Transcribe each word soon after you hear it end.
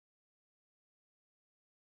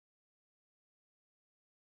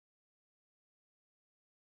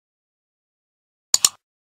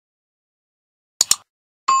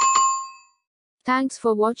Thanks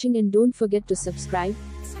for watching and don't forget to subscribe,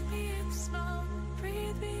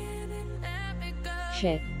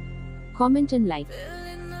 share, comment and like.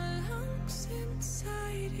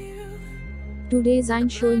 Today I'm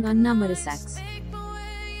showing Anna Marisax.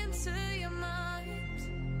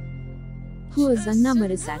 Who is Anna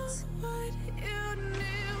Marisax?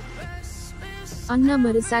 Anna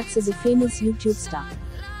Marisax is a famous YouTube star.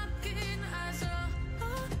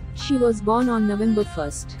 She was born on November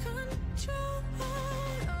 1st,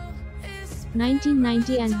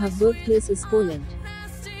 1990 and her birthplace is Poland.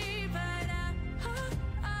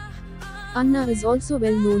 Anna is also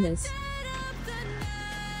well known as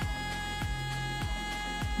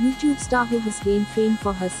YouTube star who has gained fame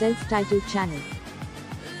for her self-titled channel.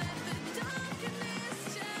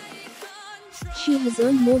 She has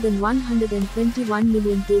earned more than 121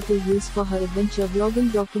 million total views for her adventure vlogging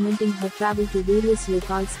documenting her travel to various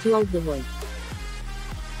locales throughout the world.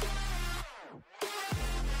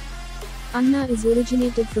 Anna is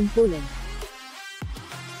originated from Poland.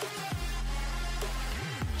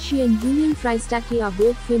 She and Julian Frystacki are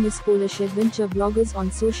both famous Polish adventure vloggers on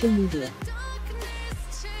social media.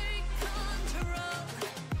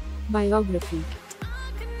 Biography.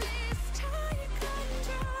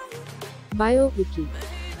 Wiki.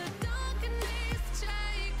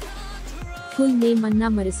 Full name Anna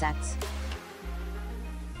Marisax.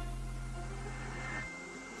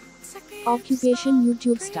 Occupation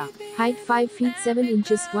YouTube star. Height 5 feet 7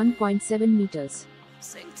 inches 1.7 meters.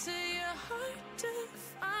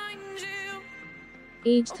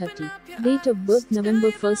 Age 30. Date of birth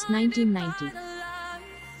November 1st, 1990.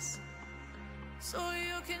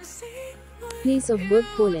 Place of birth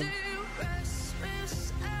Poland.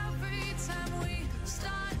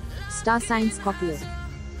 Star sign Scorpio.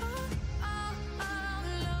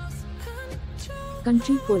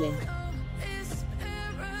 Country Poland.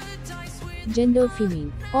 Gender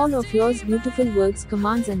female. All of yours beautiful words,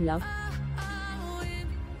 commands and love.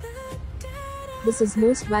 This is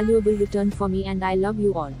most valuable return for me and I love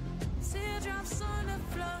you all.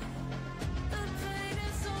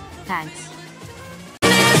 Thanks.